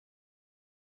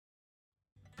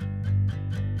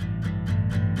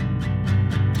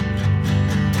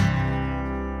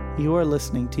You are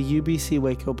listening to UBC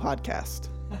Waco Podcast.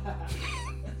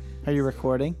 Are you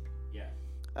recording? Yeah.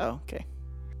 Oh, okay.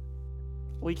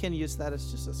 We can use that as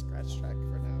just a scratch track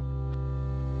for now.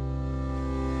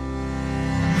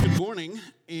 Good morning,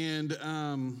 and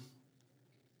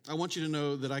I want you to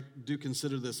know that I do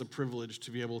consider this a privilege to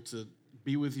be able to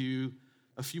be with you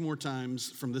a few more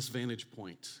times from this vantage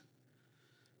point.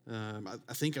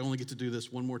 I think I only get to do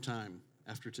this one more time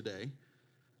after today.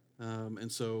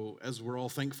 And so as we're all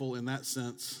thankful in that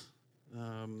sense,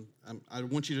 I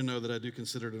want you to know that I do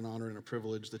consider it an honor and a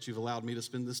privilege that you've allowed me to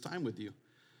spend this time with you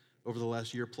over the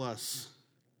last year plus.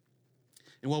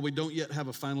 And while we don't yet have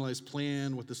a finalized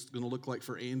plan, what this is going to look like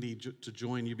for Andy to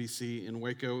join UBC in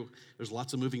Waco, there's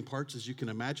lots of moving parts, as you can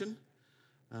imagine.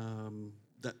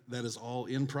 That is all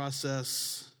in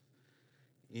process.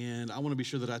 And I want to be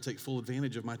sure that I take full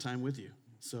advantage of my time with you.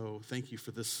 So thank you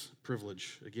for this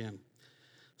privilege again.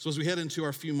 So as we head into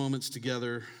our few moments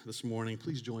together this morning,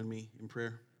 please join me in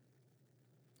prayer.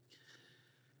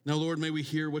 Now, Lord, may we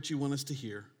hear what you want us to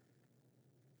hear,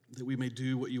 that we may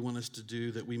do what you want us to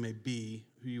do, that we may be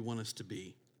who you want us to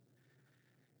be.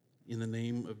 In the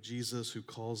name of Jesus who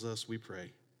calls us, we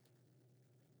pray.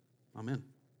 Amen.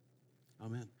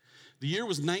 Amen. The year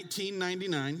was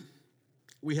 1999.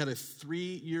 We had a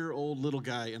 3-year-old little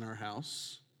guy in our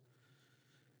house,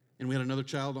 and we had another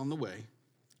child on the way.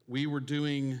 We were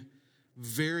doing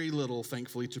very little,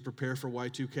 thankfully, to prepare for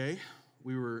Y2K.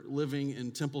 We were living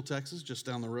in Temple, Texas, just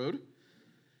down the road.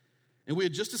 And we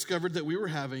had just discovered that we were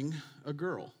having a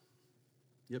girl.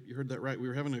 Yep, you heard that right. We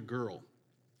were having a girl.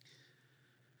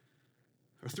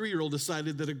 Our 3-year-old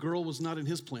decided that a girl was not in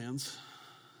his plans.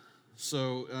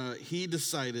 So he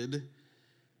decided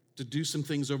to do some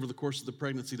things over the course of the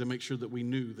pregnancy to make sure that we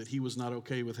knew that he was not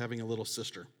okay with having a little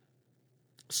sister.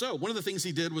 So one of the things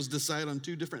he did was decide on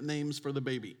 2 different names for the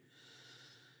baby.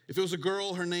 If it was a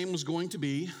girl, her name was going to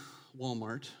be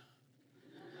Walmart.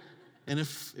 And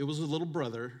if it was a little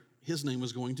brother, his name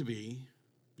was going to be,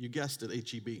 you guessed it,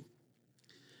 H-E-B.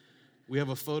 We have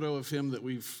a photo of him that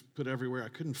we've put everywhere. I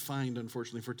couldn't find,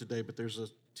 unfortunately, for today, but there's a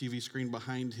TV screen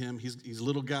behind him. He's a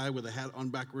little guy with a hat on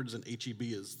backwards, and H-E-B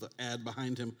is the ad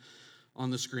behind him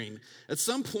on the screen. At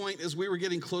some point, as we were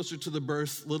getting closer to the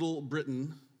birth, Little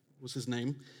Britain was his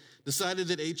name, decided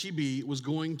that H-E-B was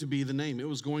going to be the name. It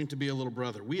was going to be a little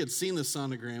brother. We had seen the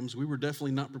sonograms. We were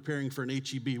definitely not preparing for an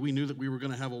H-E-B. We knew that we were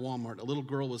going to have a Walmart. A little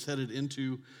girl was headed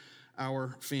into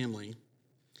our family.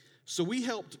 So we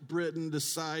helped Britain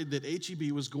decide that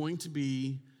H-E-B was going to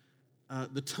be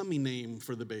the tummy name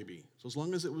for the baby. So as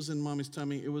long as it was in mommy's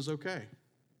tummy, it was okay.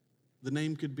 The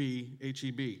name could be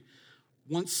H-E-B.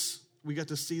 Once we got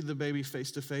to see the baby face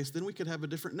to face, then we could have a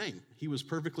different name. He was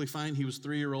perfectly fine. He was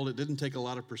 3-year-old. It didn't take a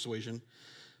lot of persuasion,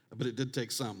 but it did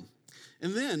take some.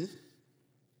 And then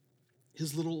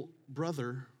his little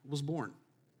brother was born.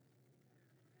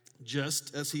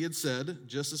 Just as he had said,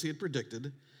 just as he had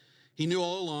predicted. He knew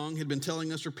all along, had been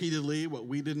telling us repeatedly what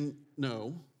we didn't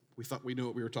know. We thought we knew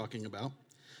what we were talking about.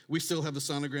 We still have the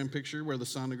sonogram picture where the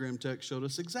sonogram tech showed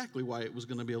us exactly why it was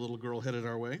going to be a little girl headed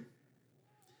our way.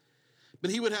 But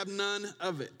he would have none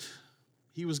of it.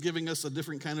 He was giving us a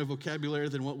different kind of vocabulary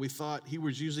than what we thought. He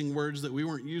was using words that we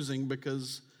weren't using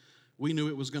because we knew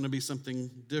it was going to be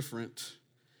something different,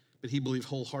 but he believed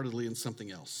wholeheartedly in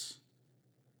something else.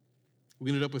 We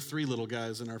ended up with 3 little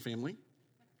guys in our family.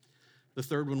 The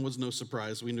third one was no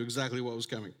surprise. We knew exactly what was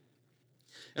coming.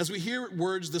 As we hear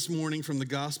words this morning from the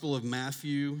Gospel of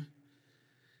Matthew,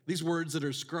 these words that are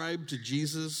ascribed to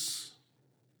Jesus,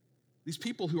 these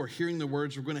people who are hearing the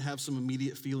words are going to have some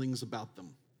immediate feelings about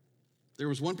them. There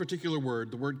was one particular word,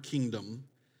 the word kingdom,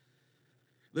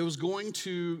 that was going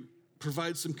to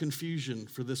provide some confusion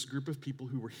for this group of people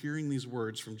who were hearing these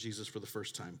words from Jesus for the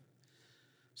first time.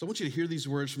 So I want you to hear these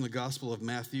words from the Gospel of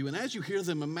Matthew. And as you hear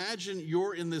them, imagine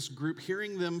you're in this group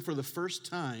hearing them for the first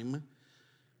time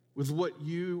with what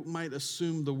you might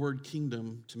assume the word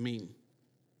kingdom to mean.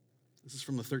 This is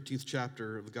from the 13th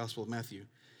chapter of the Gospel of Matthew.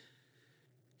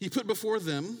 He put before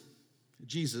them,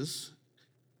 Jesus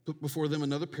put before them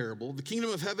another parable. The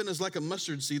kingdom of heaven is like a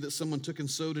mustard seed that someone took and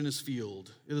sowed in his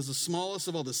field. It is the smallest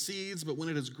of all the seeds, but when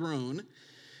it has grown,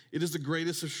 it is the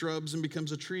greatest of shrubs and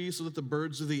becomes a tree so that the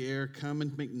birds of the air come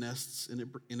and make nests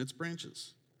in its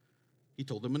branches. He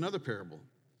told them another parable.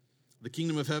 The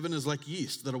kingdom of heaven is like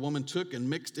yeast that a woman took and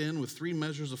mixed in with 3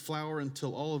 measures of flour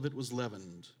until all of it was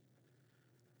leavened.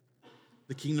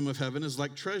 The kingdom of heaven is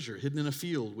like treasure hidden in a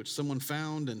field, which someone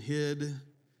found and hid.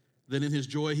 Then in his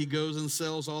joy, he goes and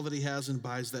sells all that he has and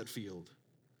buys that field.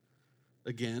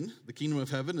 Again, the kingdom of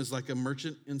heaven is like a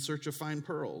merchant in search of fine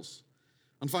pearls.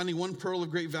 On finding one pearl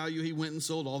of great value, he went and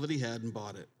sold all that he had and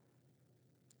bought it.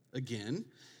 Again,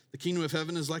 the kingdom of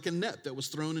heaven is like a net that was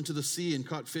thrown into the sea and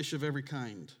caught fish of every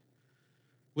kind.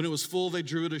 When it was full, they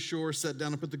drew it ashore, sat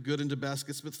down and put the good into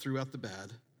baskets, but threw out the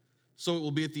bad. So it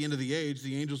will be at the end of the age.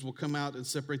 The angels will come out and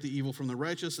separate the evil from the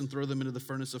righteous and throw them into the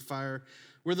furnace of fire,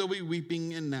 where there'll be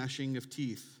weeping and gnashing of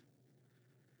teeth.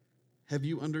 Have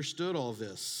you understood all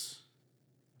this?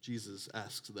 Jesus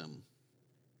asks them.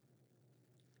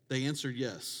 They answered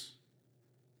yes.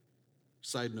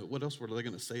 Side note, what else were they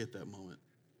going to say at that moment?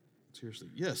 Seriously,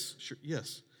 yes, sure,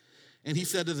 yes. And he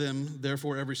said to them,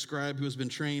 therefore, every scribe who has been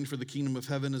trained for the kingdom of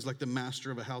heaven is like the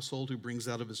master of a household who brings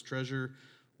out of his treasure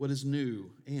what is new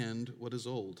and what is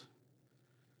old.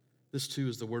 This too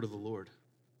is the word of the Lord.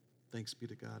 Thanks be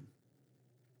to God.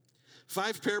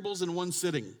 5 parables in one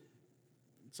sitting.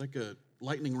 It's like a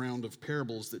lightning round of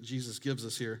parables that Jesus gives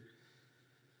us here.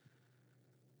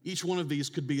 Each one of these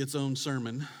could be its own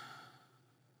sermon.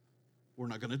 We're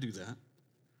not going to do that.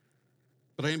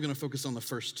 But I am going to focus on the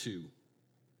first 2.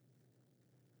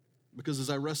 Because as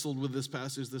I wrestled with this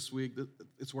passage this week,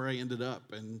 it's where I ended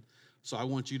up. And so I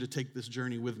want you to take this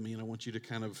journey with me, and I want you to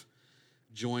kind of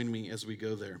join me as we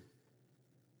go there.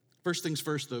 First things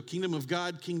first, though, kingdom of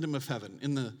God, kingdom of heaven.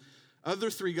 In the other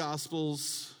 3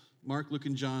 Gospels, Mark, Luke,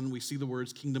 and John, we see the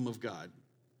words kingdom of God.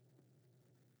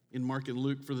 In Mark and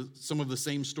Luke, for some of the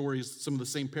same stories, some of the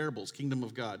same parables, kingdom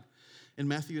of God. In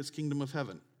Matthew, it's kingdom of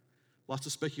heaven. Lots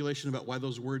of speculation about why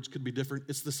those words could be different.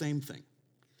 It's the same thing.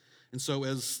 And so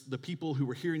as the people who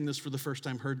were hearing this for the first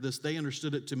time heard this, they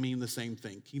understood it to mean the same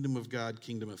thing, kingdom of God,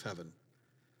 kingdom of heaven.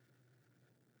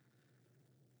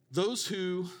 Those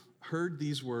who heard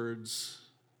these words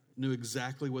knew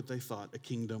exactly what they thought a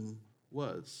kingdom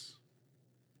was.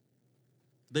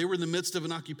 They were in the midst of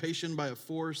an occupation by a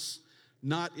force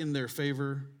not in their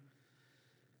favor.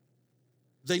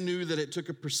 They knew that it took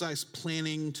a precise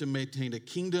planning to maintain a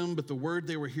kingdom, but the word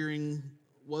they were hearing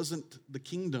wasn't the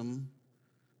kingdom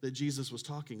that Jesus was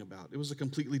talking about. It was a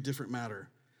completely different matter.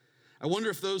 I wonder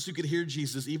if those who could hear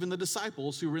Jesus, even the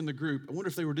disciples who were in the group, I wonder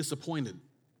if they were disappointed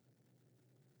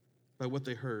by what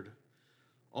they heard.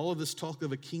 All of this talk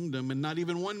of a kingdom and not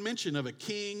even one mention of a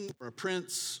king or a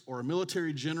prince or a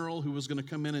military general who was going to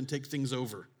come in and take things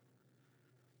over.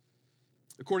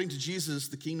 According to Jesus,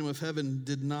 the kingdom of heaven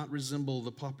did not resemble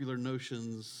the popular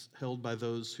notions held by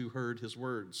those who heard his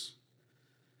words.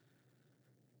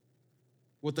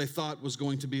 What they thought was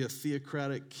going to be a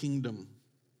theocratic kingdom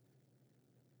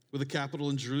with a capital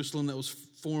in Jerusalem that was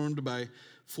formed by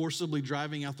forcibly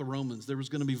driving out the Romans. There was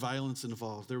going to be violence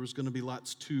involved. There was going to be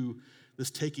lots to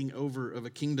this taking over of a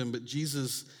kingdom. But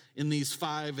Jesus, in these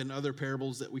 5 and other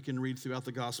parables that we can read throughout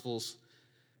the Gospels,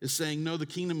 is saying, no, the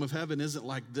kingdom of heaven isn't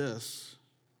like this.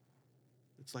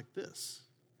 It's like this.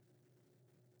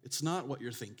 It's not what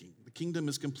you're thinking. The kingdom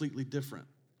is completely different.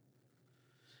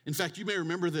 In fact, you may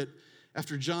remember that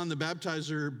after John the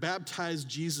Baptizer baptized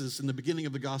Jesus in the beginning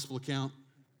of the gospel account,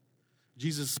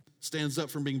 Jesus stands up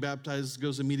from being baptized,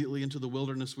 goes immediately into the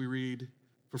wilderness, we read,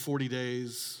 for 40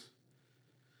 days.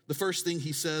 The first thing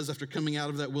he says after coming out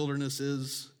of that wilderness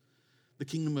is, the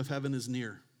kingdom of heaven is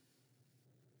near.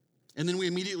 And then we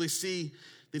immediately see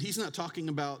that he's not talking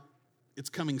about it's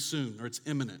coming soon or it's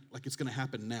imminent, like it's going to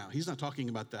happen now. He's not talking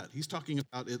about that. He's talking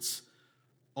about it's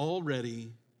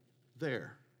already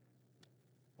there.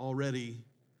 Already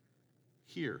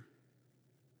here.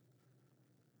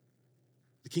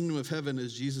 The kingdom of heaven,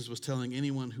 as Jesus was telling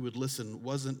anyone who would listen,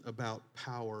 wasn't about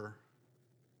power,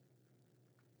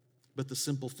 but the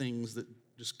simple things that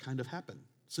just kind of happen.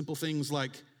 Simple things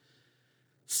like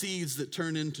seeds that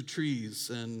turn into trees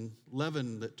and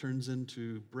leaven that turns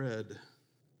into bread.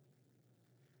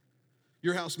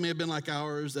 Your house may have been like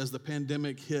ours as the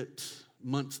pandemic hit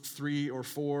month 3 or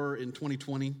 4 in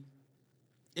 2020.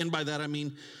 And by that, I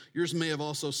mean, yours may have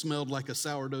also smelled like a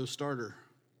sourdough starter.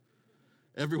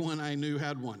 Everyone I knew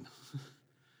had one,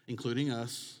 including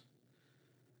us.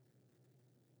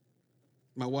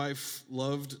 My wife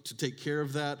loved to take care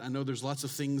of that. I know there's lots of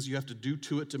things you have to do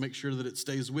to it to make sure that it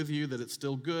stays with you, that it's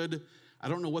still good. I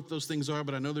don't know what those things are,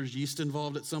 but I know there's yeast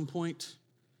involved at some point.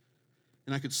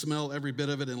 And I could smell every bit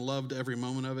of it and loved every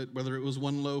moment of it, whether it was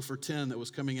 1 loaf or 10 that was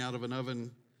coming out of an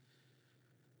oven.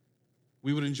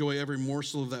 We would enjoy every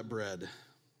morsel of that bread.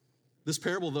 This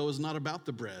parable, though, is not about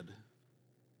the bread.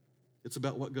 It's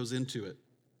about what goes into it.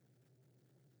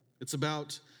 It's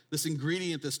about this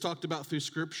ingredient that's talked about through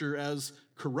Scripture as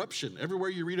corruption. Everywhere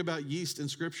you read about yeast in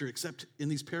Scripture, except in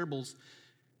these parables,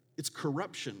 it's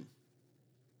corruption.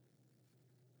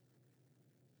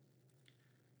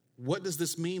 What does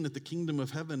this mean that the kingdom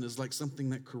of heaven is like something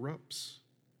that corrupts?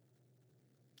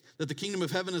 That the kingdom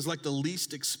of heaven is like the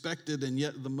least expected and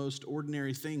yet the most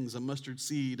ordinary things, a mustard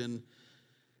seed and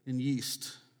and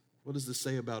yeast. What does this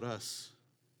say about us?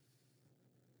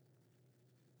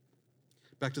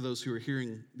 Back to those who are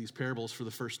hearing these parables for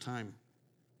the first time,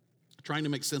 trying to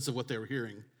make sense of what they were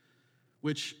hearing,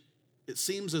 which it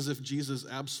seems as if Jesus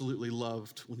absolutely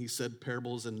loved when he said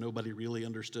parables and nobody really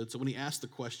understood. So when he asked the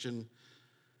question,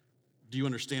 do you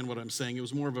understand what I'm saying? It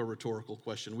was more of a rhetorical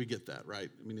question. We get that, right?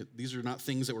 I mean, these are not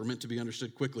things that were meant to be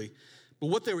understood quickly. But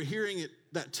what they were hearing at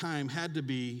that time had to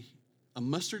be a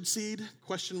mustard seed,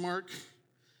 question mark.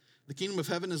 The kingdom of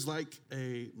heaven is like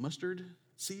a mustard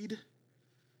seed.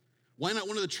 Why not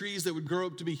one of the trees that would grow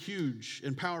up to be huge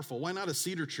and powerful? Why not a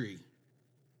cedar tree?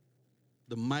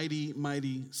 The mighty,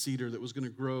 mighty cedar that was going to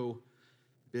grow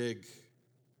big.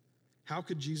 How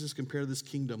could Jesus compare this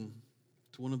kingdom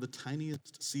to one of the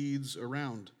tiniest seeds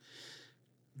around?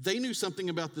 They knew something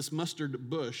about this mustard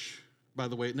bush. By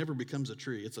the way, it never becomes a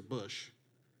tree. It's a bush,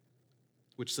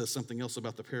 which says something else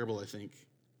about the parable, I think,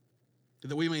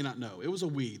 that we may not know. It was a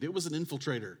weed. It was an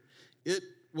infiltrator. It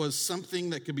was something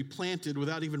that could be planted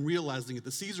without even realizing it.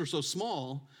 The seeds were so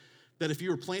small that if you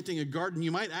were planting a garden, you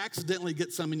might accidentally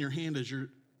get some in your hand as you're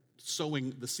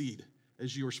sowing the seed,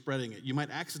 as you were spreading it. You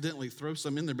might accidentally throw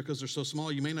some in there because they're so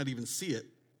small you may not even see it.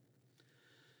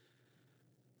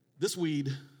 This weed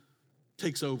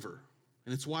takes over.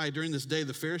 And it's why during this day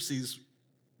the Pharisees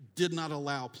did not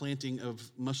allow planting of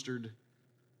mustard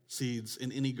seeds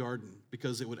in any garden,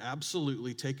 because it would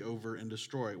absolutely take over and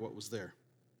destroy what was there.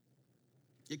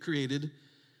 It created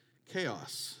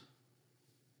chaos.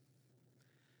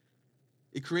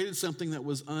 It created something that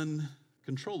was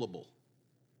uncontrollable.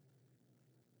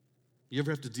 You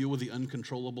ever have to deal with the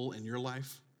uncontrollable in your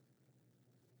life?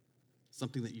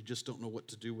 Something that you just don't know what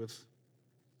to do with?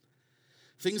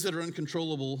 Things that are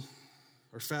uncontrollable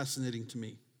are fascinating to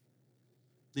me.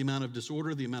 The amount of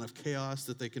disorder, the amount of chaos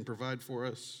that they can provide for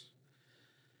us.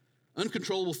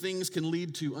 Uncontrollable things can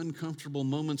lead to uncomfortable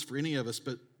moments for any of us,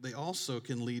 but they also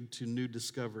can lead to new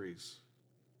discoveries,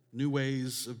 new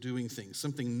ways of doing things,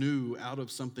 something new out of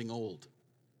something old.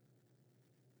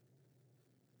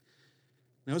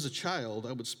 Now, as a child,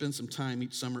 I would spend some time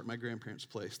each summer at my grandparents'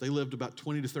 place. They lived about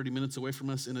 20 to 30 minutes away from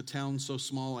us in a town so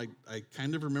small, I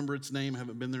kind of remember its name. I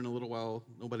haven't been there in a little while.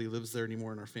 Nobody lives there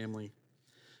anymore in our family.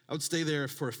 I would stay there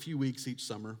for a few weeks each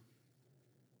summer.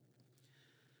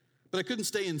 But I couldn't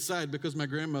stay inside because my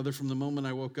grandmother, from the moment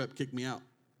I woke up, kicked me out.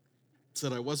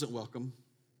 Said I wasn't welcome.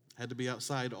 I had to be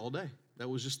outside all day. That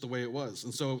was just the way it was.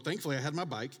 And so, thankfully, I had my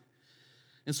bike.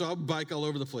 And so I would bike all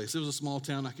over the place. It was a small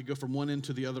town. I could go from one end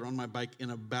to the other on my bike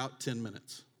in about 10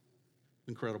 minutes.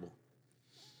 Incredible.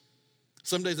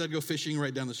 Some days I'd go fishing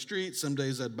right down the street. Some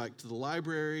days I'd bike to the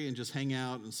library and just hang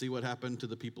out and see what happened to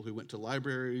the people who went to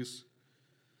libraries.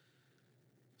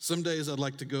 Some days I'd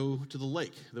like to go to the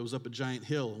lake that was up a giant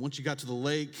hill. And once you got to the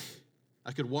lake,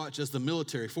 I could watch as the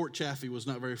military, Fort Chaffee was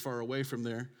not very far away from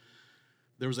there.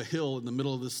 There was a hill in the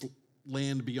middle of this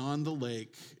land beyond the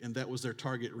lake, and that was their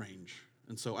target range.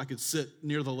 And so I could sit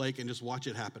near the lake and just watch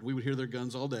it happen. We would hear their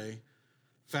guns all day.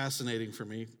 Fascinating for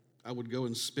me. I would go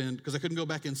and spend, because I couldn't go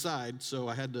back inside, so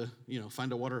I had to,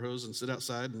 find a water hose and sit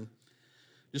outside and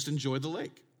just enjoy the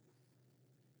lake.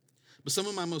 But some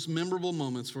of my most memorable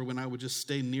moments were when I would just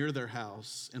stay near their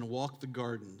house and walk the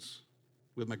gardens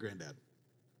with my granddad.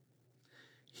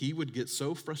 He would get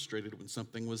so frustrated when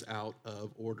something was out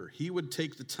of order. He would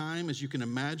take the time, as you can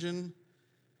imagine,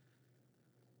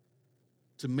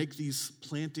 to make these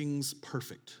plantings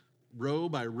perfect, row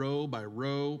by row by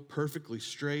row, perfectly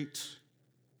straight.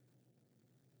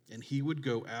 And he would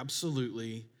go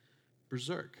absolutely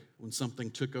berserk when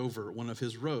something took over one of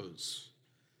his rows.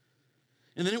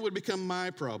 And then it would become my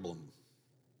problem.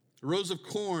 Rows of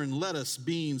corn, lettuce,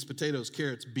 beans, potatoes,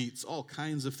 carrots, beets, all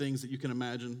kinds of things that you can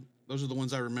imagine. Those are the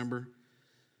ones I remember.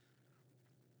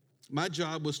 My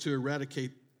job was to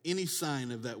eradicate any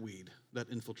sign of that weed,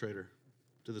 that infiltrator,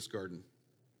 to this garden.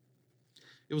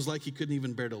 It was like he couldn't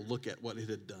even bear to look at what it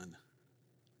had done.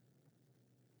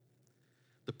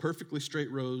 The perfectly straight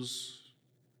rows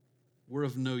were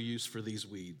of no use for these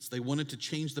weeds. They wanted to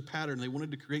change the pattern. They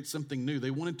wanted to create something new.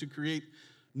 They wanted to create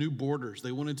new borders.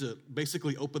 They wanted to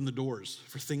basically open the doors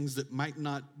for things that might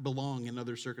not belong in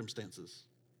other circumstances.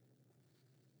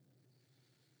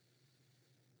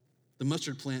 The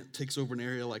mustard plant takes over an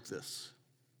area like this.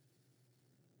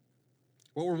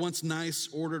 What were once nice,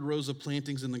 ordered rows of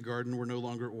plantings in the garden were no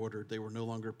longer ordered. They were no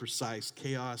longer precise.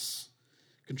 Chaos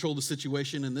controlled the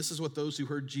situation, and this is what those who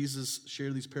heard Jesus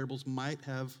share these parables might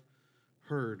have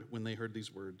heard when they heard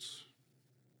these words.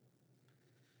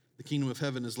 The kingdom of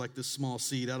heaven is like this small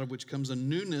seed out of which comes a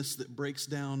newness that breaks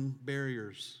down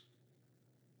barriers.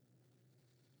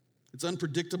 It's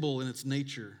unpredictable in its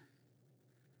nature.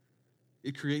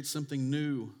 It creates something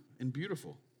new and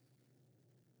beautiful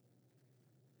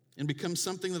and becomes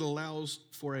something that allows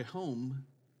for a home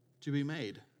to be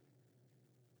made.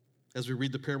 As we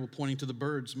read the parable pointing to the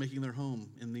birds making their home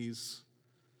in these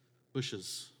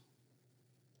bushes.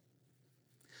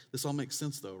 This all makes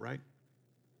sense though, right?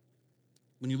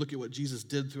 When you look at what Jesus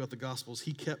did throughout the Gospels,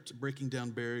 he kept breaking down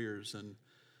barriers and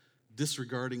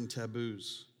disregarding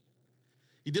taboos.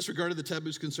 He disregarded the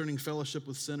taboos concerning fellowship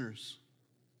with sinners.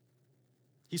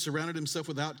 He surrounded himself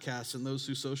with outcasts and those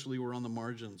who socially were on the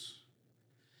margins.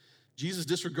 Jesus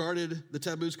disregarded the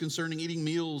taboos concerning eating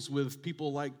meals with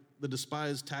people like the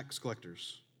despised tax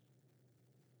collectors.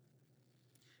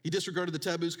 He disregarded the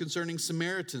taboos concerning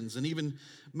Samaritans and even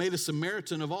made a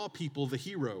Samaritan of all people the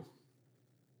hero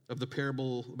of the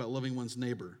parable about loving one's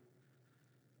neighbor.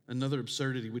 Another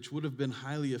absurdity which would have been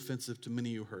highly offensive to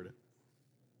many who heard it.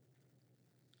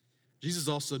 Jesus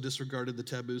also disregarded the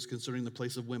taboos concerning the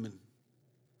place of women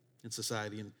in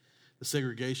society and the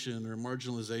segregation or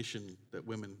marginalization that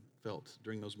women felt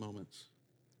during those moments.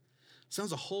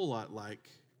 Sounds a whole lot like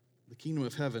the kingdom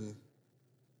of heaven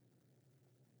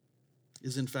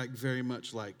is in fact very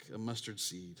much like a mustard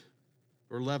seed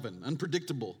or leaven,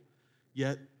 unpredictable,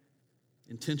 yet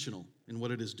intentional in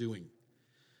what it is doing.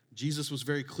 Jesus was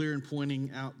very clear in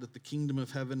pointing out that the kingdom of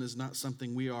heaven is not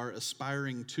something we are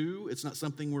aspiring to. It's not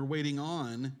something we're waiting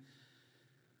on,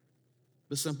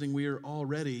 but something we are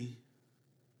already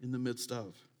in the midst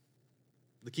of.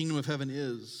 The kingdom of heaven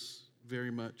is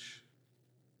very much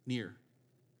near.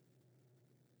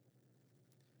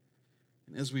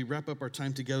 And as we wrap up our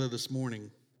time together this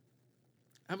morning,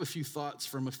 I have a few thoughts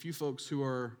from a few folks who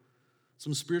are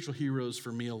some spiritual heroes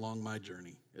for me along my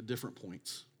journey at different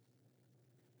points.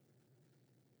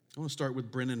 I want to start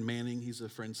with Brennan Manning. He's a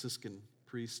Franciscan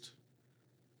priest.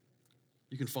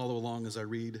 You can follow along as I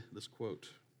read this quote.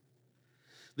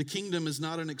 The kingdom is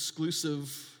not an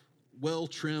exclusive,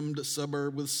 well-trimmed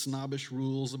suburb with snobbish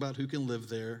rules about who can live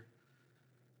there.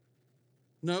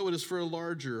 No, it is for a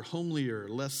larger, homelier,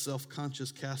 less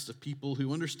self-conscious cast of people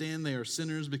who understand they are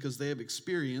sinners because they have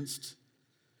experienced,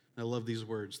 I love these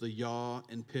words, the yaw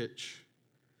and pitch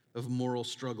of moral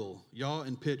struggle. Yaw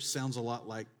and pitch sounds a lot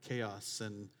like chaos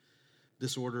and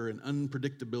disorder and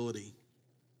unpredictability.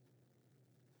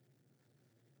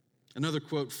 Another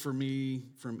quote for me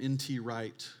from N.T.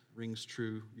 Wright rings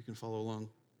true. You can follow along.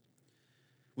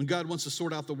 When God wants to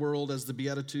sort out the world, as the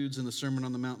Beatitudes and the Sermon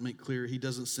on the Mount make clear, he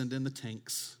doesn't send in the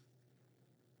tanks.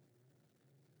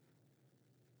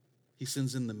 He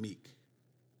sends in the meek,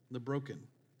 the broken,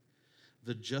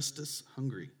 the justice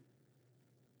hungry,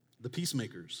 the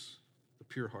peacemakers, the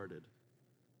pure-hearted,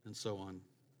 and so on.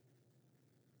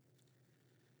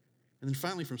 And then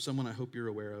finally, from someone I hope you're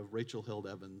aware of, Rachel Held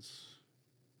Evans.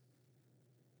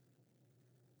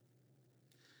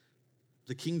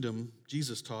 The kingdom,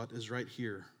 Jesus taught, is right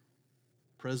here,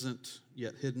 present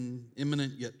yet hidden,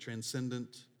 imminent yet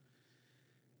transcendent.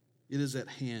 It is at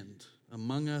hand,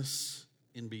 among us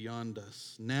and beyond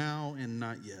us, now and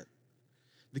not yet.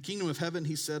 The kingdom of heaven,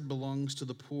 he said, belongs to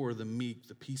the poor, the meek,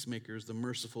 the peacemakers, the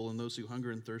merciful, and those who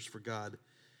hunger and thirst for God.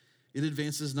 It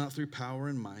advances not through power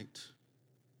and might,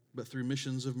 but through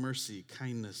missions of mercy,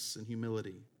 kindness, and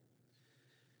humility.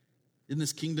 In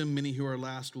this kingdom, many who are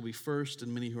last will be first,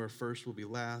 and many who are first will be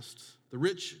last. The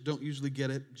rich don't usually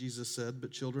get it, Jesus said,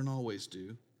 but children always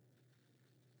do.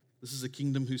 This is a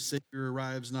kingdom whose Savior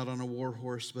arrives not on a war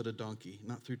horse, but a donkey,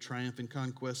 not through triumph and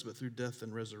conquest, but through death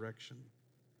and resurrection.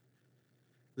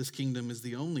 This kingdom is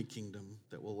the only kingdom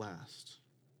that will last.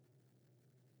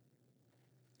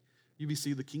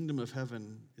 UBC, the kingdom of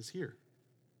heaven is here,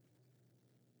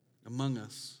 among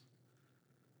us,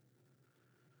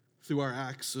 through our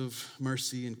acts of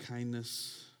mercy and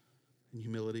kindness and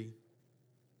humility.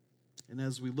 And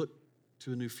as we look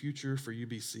to a new future for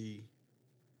UBC,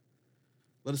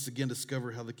 let us again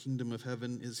discover how the kingdom of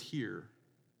heaven is here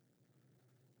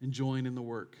and join in the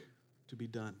work to be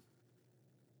done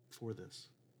for this.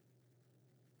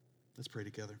 Let's pray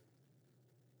together.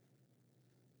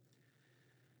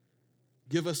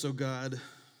 Give us, O God,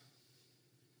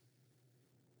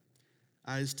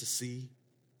 eyes to see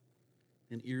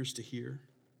and ears to hear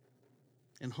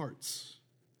and hearts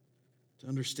to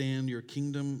understand your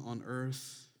kingdom on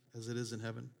earth as it is in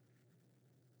heaven.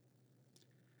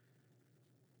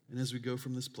 And as we go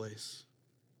from this place,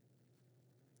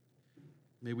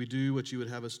 may we do what you would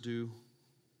have us do,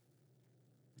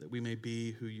 that we may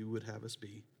be who you would have us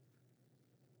be.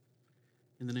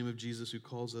 In the name of Jesus who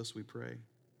calls us, we pray.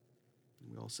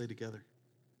 And we all say together,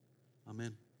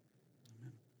 Amen.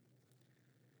 Amen.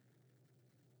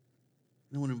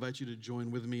 And I want to invite you to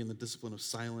join with me in the discipline of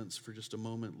silence for just a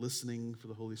moment, listening for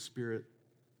the Holy Spirit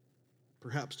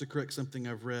perhaps to correct something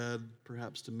I've read,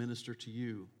 perhaps to minister to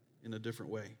you in a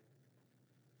different way.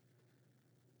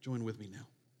 Join with me now.